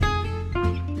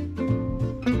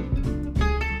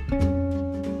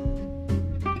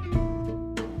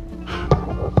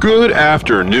Good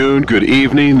afternoon, good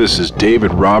evening. This is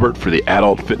David Robert for the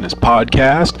Adult Fitness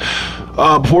Podcast.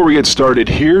 Before we get started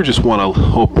here, I just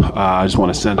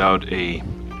want to send out a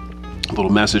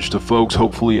little message to folks.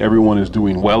 Hopefully everyone is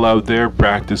doing well out there,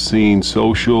 practicing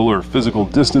social or physical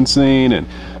distancing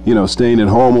and, staying at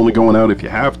home, only going out if you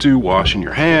have to, washing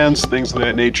your hands, things of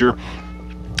that nature,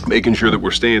 making sure that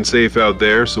we're staying safe out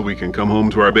there so we can come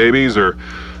home to our babies or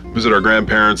visit our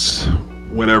grandparents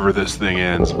whenever this thing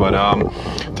ends. But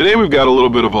today we've got a little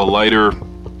bit of a lighter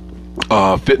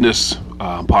fitness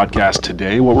podcast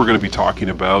today. What we're going to be talking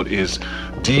about is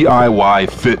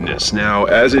DIY fitness. Now,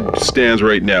 as it stands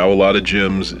right now, a lot of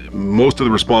gyms, most of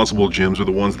the responsible gyms, or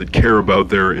the ones that care about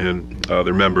their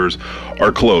members,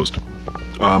 are closed.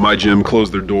 My gym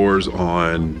closed their doors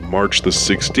on March the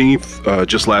 16th,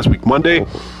 just last week, Monday.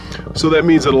 So that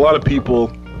means that a lot of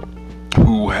people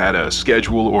who had a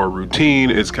schedule or a routine,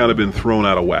 it's kind of been thrown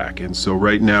out of whack. And so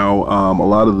right now, a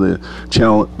lot of the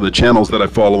channels that I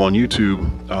follow on YouTube,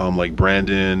 like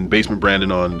Basement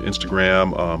Brandon on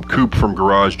Instagram, Coop from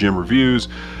Garage Gym Reviews,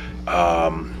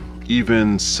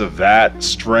 even Savat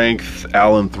Strength,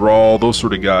 Alan Thrall, those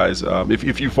sort of guys.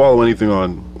 If you follow anything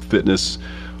on fitness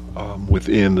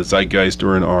within the zeitgeist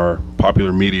or in our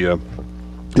popular media,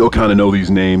 you'll kind of know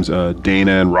these names,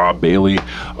 Dana and Rob Bailey.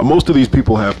 Most of these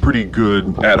people have pretty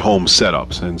good at-home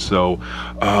setups, and so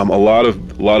a lot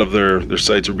of their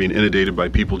sites are being inundated by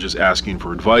people just asking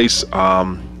for advice,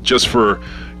 just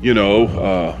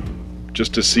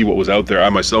to see what was out there. I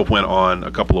myself went on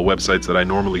a couple of websites that I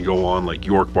normally go on, like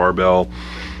York Barbell,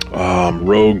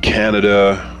 Rogue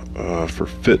Canada, for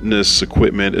fitness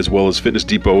equipment, as well as Fitness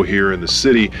Depot here in the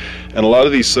city. And a lot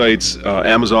of these sites,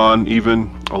 Amazon even,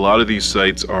 a lot of these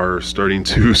sites are starting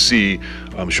to see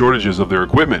shortages of their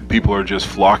equipment. People are just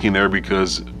flocking there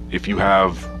because if you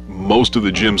have most of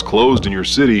the gyms closed in your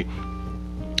city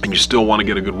and you still want to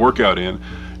get a good workout in,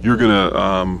 you're going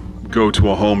to go to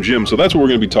a home gym. So that's what we're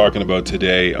going to be talking about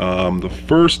today. The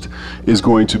first is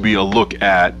going to be a look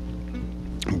at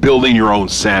building your own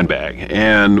sandbag.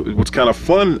 And what's kind of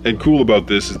fun and cool about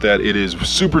this is that it is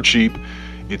super cheap,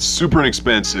 it's super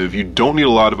inexpensive, you don't need a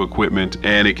lot of equipment,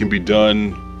 and it can be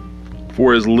done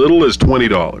for as little as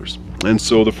 $20. And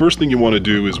so the first thing you want to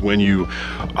do is when you're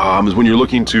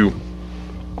looking to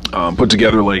put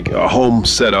together like a home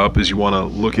setup, is you want to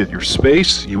look at your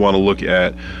space, you want to look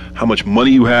at how much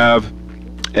money you have,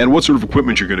 and what sort of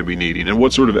equipment you're going to be needing, and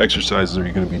what sort of exercises are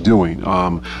you going to be doing.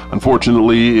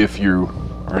 Unfortunately, if you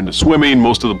are into swimming,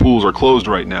 most of the pools are closed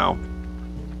right now.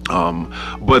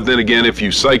 But then again, if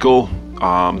you cycle,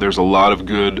 there's a lot of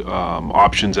good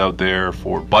options out there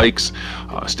for bikes,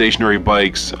 stationary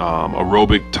bikes,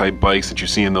 aerobic type bikes that you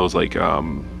see in those like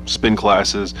spin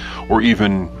classes, or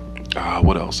even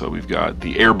what else? We've got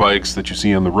the air bikes that you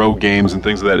see on the road games and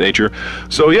things of that nature.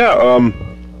 So yeah,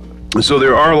 so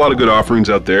there are a lot of good offerings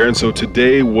out there, and so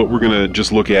today what we're going to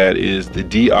just look at is the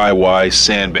DIY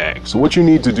sandbag. So what you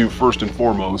need to do first and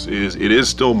foremost is, it is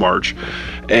still March,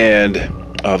 and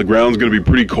the ground's going to be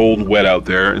pretty cold and wet out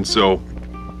there, and so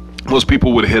most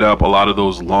people would hit up a lot of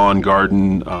those lawn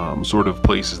garden sort of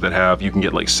places that you can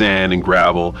get like sand and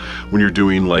gravel when you're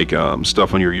doing like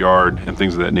stuff on your yard and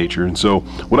things of that nature. And so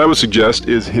what I would suggest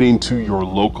is hitting to your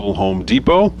local Home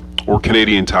Depot or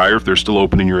Canadian Tire if they're still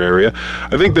open in your area.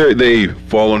 I think they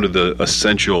fall under the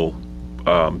essential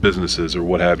businesses or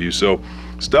what have you. So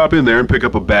stop in there and pick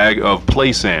up a bag of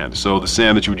play sand. So the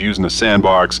sand that you would use in a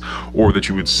sandbox or that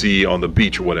you would see on the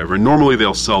beach or whatever. And normally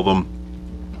they'll sell them.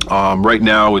 Right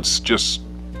now it's just,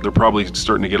 they're probably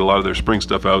starting to get a lot of their spring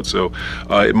stuff out. So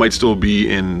it might still be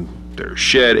in their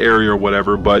shed area or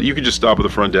whatever, but you can just stop at the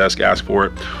front desk, ask for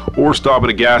it, or stop at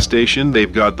a gas station.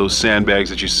 They've got those sandbags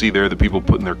that you see there that people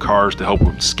put in their cars to help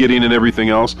with skidding and everything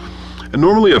else. And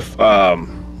normally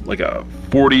like a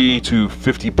 40 to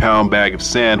 50 pound bag of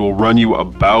sand will run you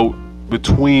about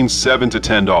between $7 to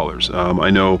 $10. I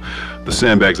know the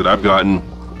sandbags that I've gotten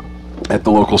at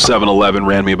the local 7-Eleven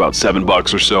ran me about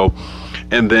 $7 or so.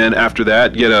 And then after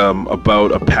that, get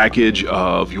about a package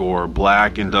of your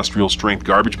black industrial strength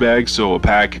garbage bags. So a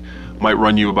pack might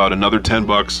run you about another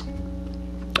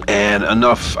 $10, and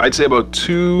enough, I'd say about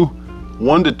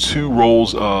 1 to 2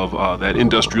 rolls of that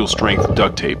industrial strength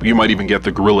duct tape. You might even get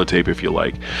the Gorilla Tape if you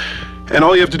like. And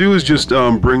all you have to do is just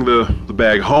bring the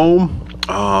bag home,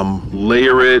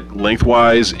 layer it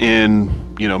lengthwise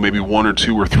in maybe 1 or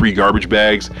 2 or 3 garbage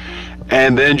bags,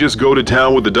 and then just go to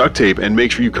town with the duct tape and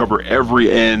make sure you cover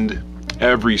every end,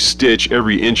 every stitch,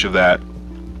 every inch of that,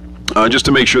 just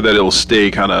to make sure that it'll stay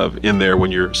kind of in there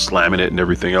when you're slamming it and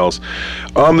everything else.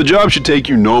 The job should take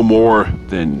you no more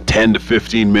than 10 to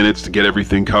 15 minutes to get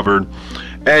everything covered.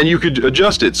 And you could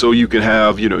adjust it so you can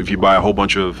have, if you buy a whole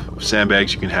bunch of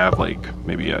sandbags, you can have like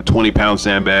maybe a 20-pound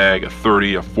sandbag, a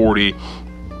 30, a 40.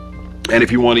 And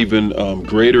if you want even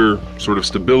greater sort of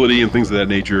stability and things of that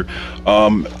nature,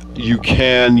 you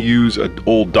can use an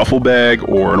old duffel bag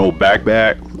or an old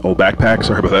backpack,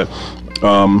 sorry about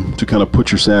that, to kind of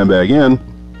put your sandbag in.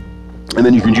 And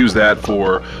then you can use that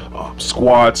for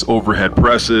squats, overhead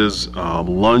presses,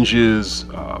 lunges,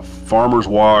 farmer's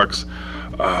walks,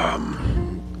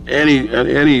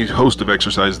 any host of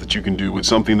exercises that you can do with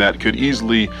something that could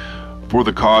easily, for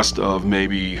the cost of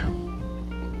maybe,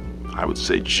 I would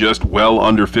say just well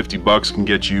under $50, can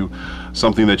get you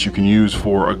something that you can use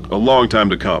for a long time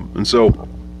to come. And so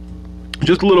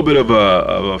just a little bit of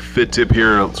a fit tip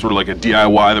here, sort of like a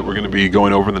DIY that we're going to be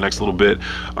going over in the next little bit.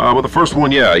 But the first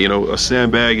one, a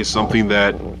sandbag is something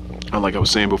that, like I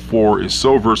was saying before, is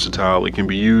so versatile. It can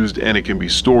be used and it can be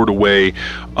stored away.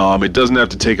 It doesn't have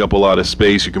to take up a lot of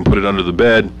space. You can put it under the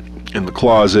bed, in the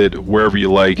closet, wherever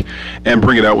you like, and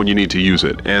bring it out when you need to use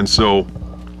it. And so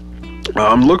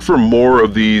look for more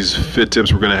of these fit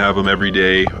tips. We're going to have them every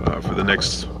day for the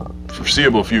next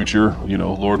foreseeable future,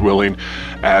 Lord willing,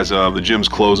 as the gyms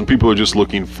close and people are just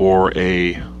looking for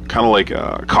a kind of like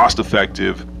a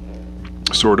cost-effective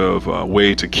sort of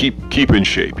way to keep in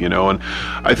shape, and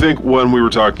I think what we were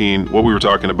talking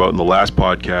about in the last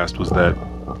podcast was that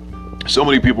so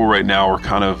many people right now are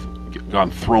kind of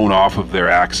gone thrown off of their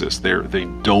axis. They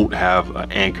don't have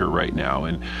an anchor right now,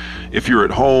 and if you're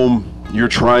at home, you're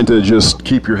trying to just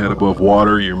keep your head above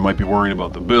water. You might be worrying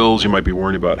about the bills. You might be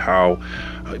worrying about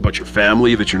about your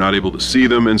family, that you're not able to see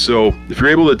them. And so if you're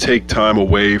able to take time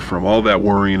away from all that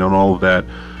worrying and all of that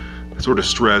sort of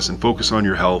stress and focus on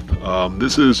your health,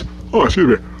 this is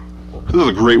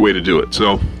a great way to do it.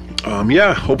 So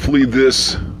hopefully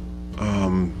this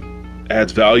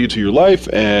adds value to your life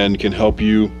and can help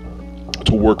you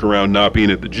to work around not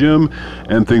being at the gym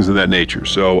and things of that nature.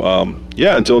 So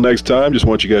until next time, just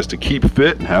want you guys to keep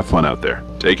fit and have fun out there.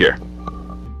 Take care.